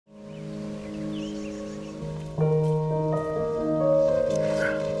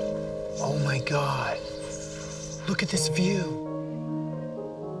Look at this view.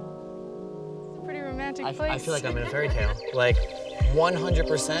 It's a pretty romantic place. I feel like I'm in a fairy tale. Like,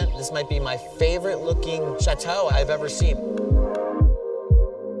 100%, this might be my favorite looking chateau I've ever seen.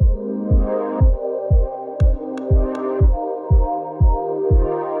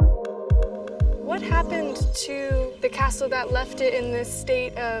 What happened to the castle that left it in this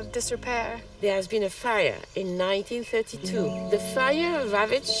state of disrepair? There has been a fire in 1932. The fire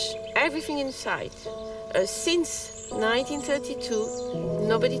ravaged everything inside. Since 1932,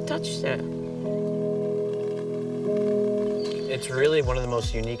 nobody touched her. It's really one of the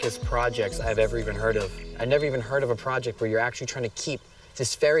most uniquest projects I've ever even heard of. I've never even heard of a project where you're actually trying to keep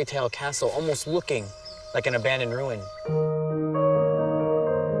this fairy tale castle almost looking like an abandoned ruin.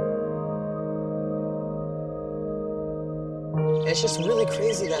 And it's just really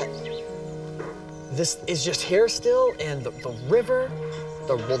crazy that this is just here still, and the river,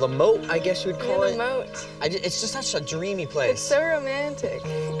 the moat, I guess you would call it. The moat. It's just such a dreamy place. It's so romantic.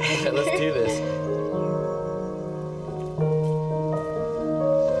 Yeah, let's do this.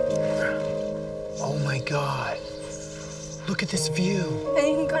 Oh my God. Look at this view. And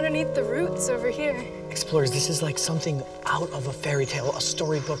you can go underneath the roots over here. Explorers, this is like something out of a fairy tale, a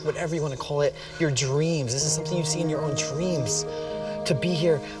storybook, whatever you want to call it, your dreams. This is something you see in your own dreams. To be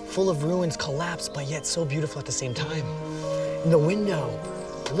here, full of ruins, collapsed, but yet so beautiful at the same time. In the window,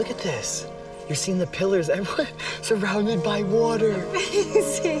 look at this. You're seeing the pillars, everyone surrounded by water.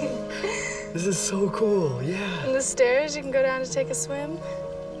 Amazing. This is so cool, yeah. And the stairs, you can go down to take a swim.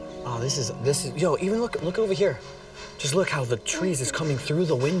 Oh, this is, yo, even look over here. Just look how the trees is coming through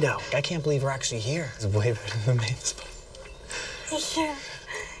the window. I can't believe we're actually here. It's way better than the main spot.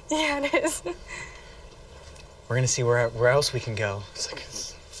 Yeah, it is. We're gonna see where else we can go. It's like,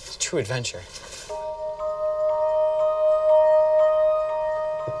 it's a true adventure.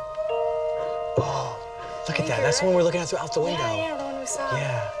 Oh, look at that. That's the one we're looking at out the window. Yeah, the one we saw.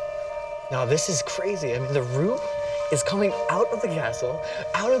 Yeah. No, this is crazy. I mean, the roof is coming out of the castle,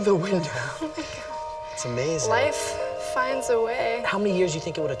 out of the window. Oh my God. It's amazing. Life finds a way. How many years do you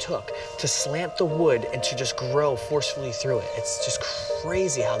think it would have took to slant the wood and to just grow forcefully through it? It's just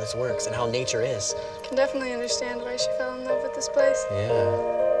crazy how this works and how nature is. I can definitely understand why she fell in love with this place. Yeah.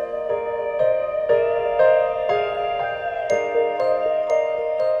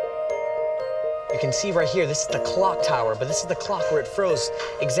 You can see right here, this is the clock tower, but this is the clock where it froze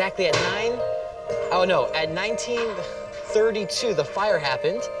exactly at at 1932, the fire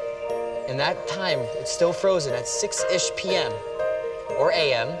happened. And that time, it's still frozen at 6-ish p.m. or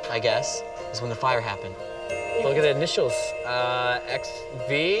a.m., I guess, is when the fire happened. Look at the initials,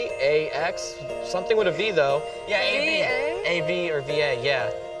 XV, AX, something with a V though. Yeah, AV. AV or VA,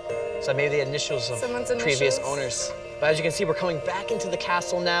 yeah. So maybe the initials of previous owners. But as you can see, we're coming back into the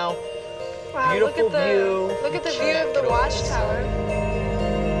castle now. Wow, Beautiful view. Look at the view of the watchtower.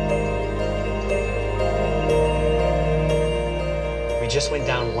 We just went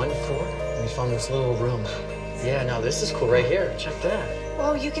down one floor and we found this little room. Yeah, no, this is cool right here. Check that.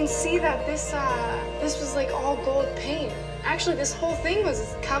 Well, you can see that this was like all gold paint. Actually, this whole thing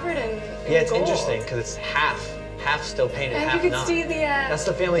was covered in Yeah, it's gold. interesting because it's half still painted, and half you can not. see the That's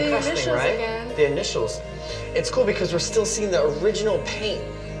the family crest thing, right? Again. The initials. It's cool because we're still seeing the original paint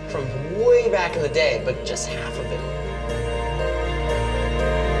from way back in the day, but just half of it.